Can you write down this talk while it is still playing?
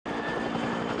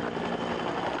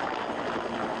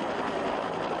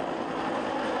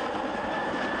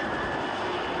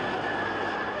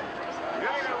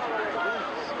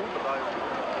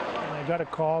got a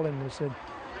call and they said,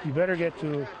 you better get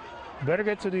to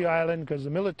the island because the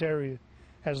military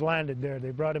has landed there.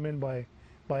 They brought him in by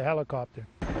helicopter.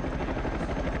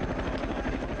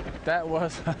 That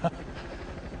was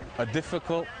a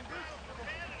difficult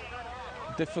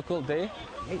day.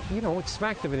 You know, it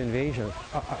smacked of an invasion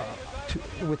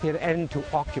with the end to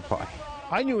occupy.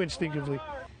 I knew instinctively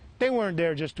they weren't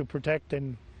there just to protect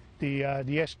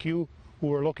the SQ who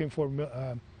were looking for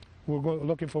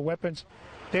weapons.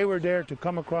 They were there to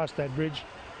come across that bridge,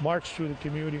 march through the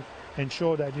community, and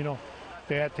show that, you know,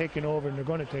 they had taken over and they're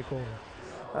going to take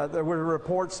over. There were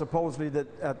reports supposedly that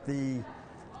at the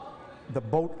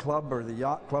boat club or the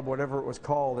yacht club, whatever it was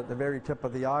called, at the very tip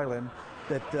of the island,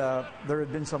 that there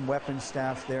had been some weapons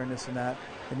stashed there and this and that.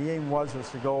 And the aim was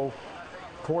to go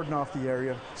cordon off the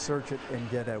area, search it, and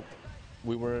get out.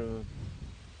 We were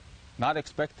not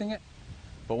expecting it,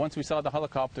 but once we saw the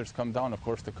helicopters come down, of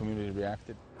course, the community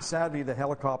reacted. Sadly, the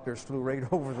helicopters flew right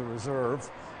over the reserve,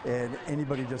 and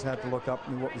anybody just had to look up,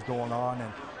 knew what was going on,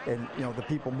 and you know, the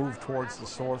people moved towards the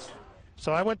source.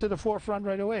 So I went to the forefront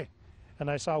right away, and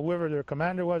I saw whoever their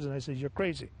commander was, and I said, you're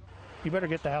crazy. You better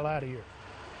get the hell out of here.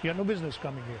 You have no business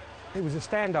coming here. It was a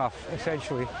standoff,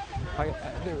 essentially.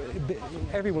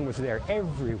 Everyone was there,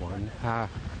 everyone.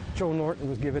 Joe Norton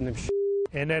was giving them shit.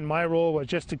 And then my role was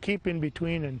just to keep in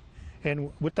between,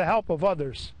 and with the help of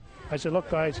others, I said, look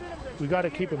guys, we got to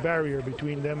keep a barrier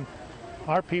between them,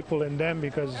 our people and them,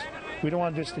 because we don't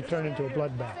want this to turn into a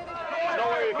bloodbath.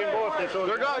 Nowhere you can go if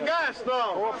they're got gas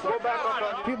now. Go back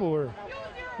up. People were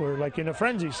like in a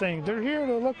frenzy saying, they're here,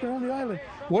 they're looking around the island.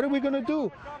 What are we going to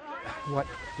do? What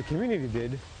the community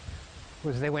did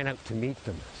was they went out to meet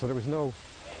them. So there was no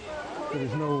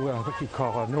what you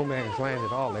call a no man's land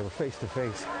at all. They were face to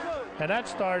face. And that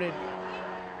started,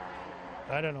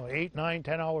 I don't know, 8, 9,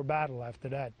 10-hour battle after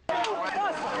that.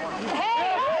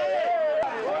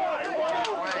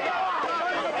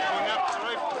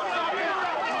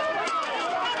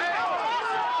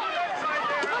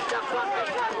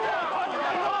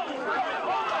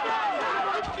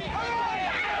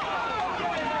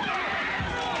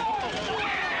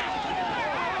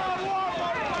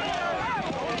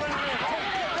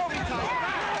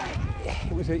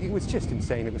 It was just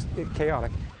insane. It was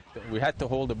chaotic. We had to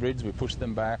hold the bridge. We pushed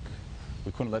them back.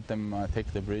 We couldn't let them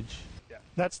take the bridge.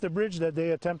 That's the bridge that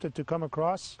they attempted to come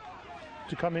across,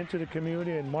 to come into the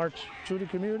community and march through the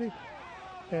community.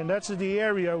 And that's the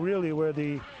area really where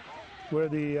the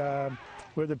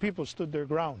people stood their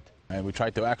ground. And we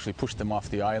tried to actually push them off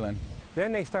the island.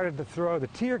 Then they started to throw the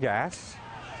tear gas,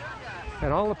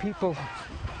 and all the people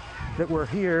that were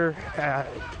here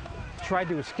tried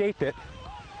to escape it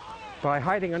by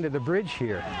hiding under the bridge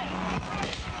here.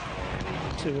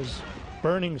 It was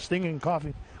burning, stinging,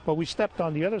 coughing, but we stepped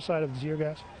on the other side of the tear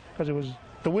gas because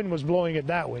the wind was blowing it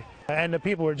that way. And the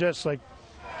people were just like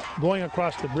going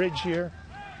across the bridge here,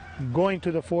 going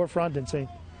to the forefront and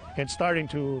starting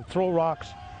to throw rocks,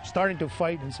 starting to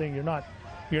fight and saying, you're not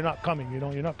coming,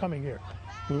 you're not coming here.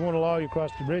 We won't allow you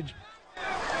across the bridge.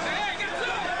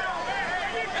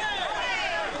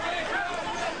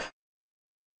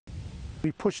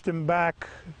 We pushed them back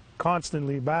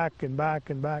constantly, back and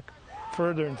back and back,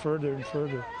 further and further and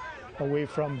further away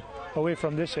from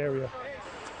this area.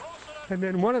 And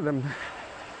then one of them,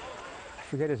 I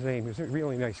forget his name, he was a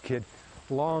really nice kid,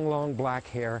 long black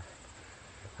hair,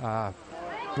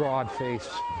 broad face,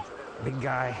 big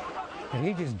guy, and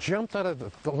he just jumped out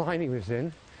of the line he was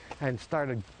in and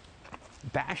started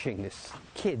bashing this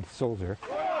kid soldier.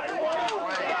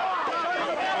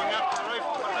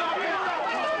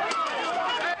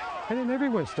 And then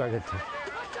everyone started to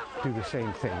do the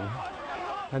same thing.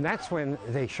 And that's when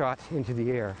they shot into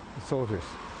the air, the soldiers.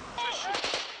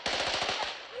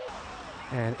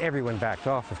 And everyone backed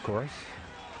off, of course,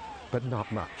 but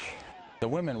not much. The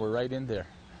women were right in there,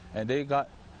 and they got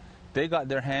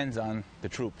their hands on the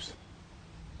troops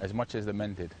as much as the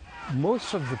men did.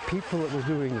 Most of the people that were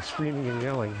doing the screaming and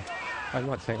yelling, I'm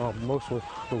not saying all, most were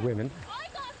the women.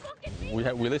 We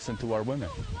listen to our women.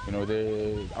 You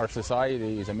know, our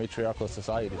society is a matriarchal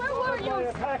society.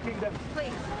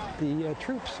 The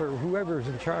troops or whoever's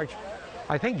in charge,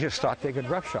 I think, just thought they could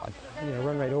roughshod,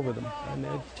 run right over them, and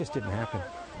it just didn't happen.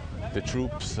 The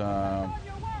troops,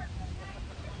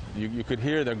 you could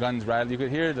hear their guns rattle. You could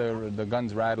hear the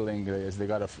guns rattling as they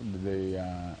got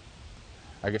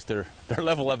I guess their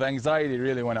level of anxiety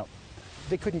really went up.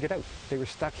 They couldn't get out. They were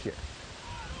stuck here.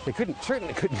 They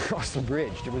certainly couldn't cross the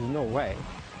bridge. There was no way.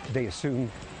 They assumed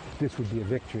this would be a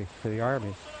victory for the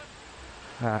army.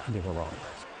 They were wrong.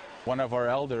 One of our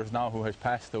elders now who has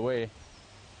passed away,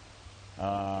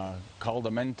 called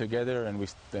the men together, and we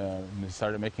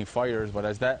started making fires. But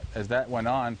as that went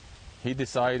on, he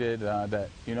decided that,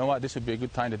 you know what, this would be a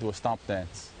good time to do a stomp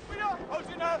dance.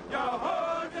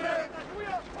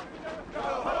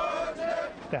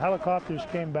 The helicopters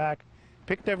came back,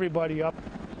 picked everybody up,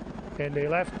 and they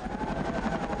left.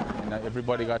 And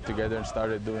everybody got together and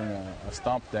started doing a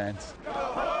stomp dance.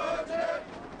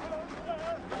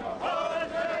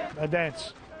 A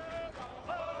dance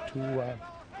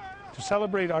to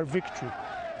celebrate our victory.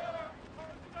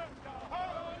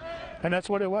 And that's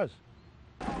what it was.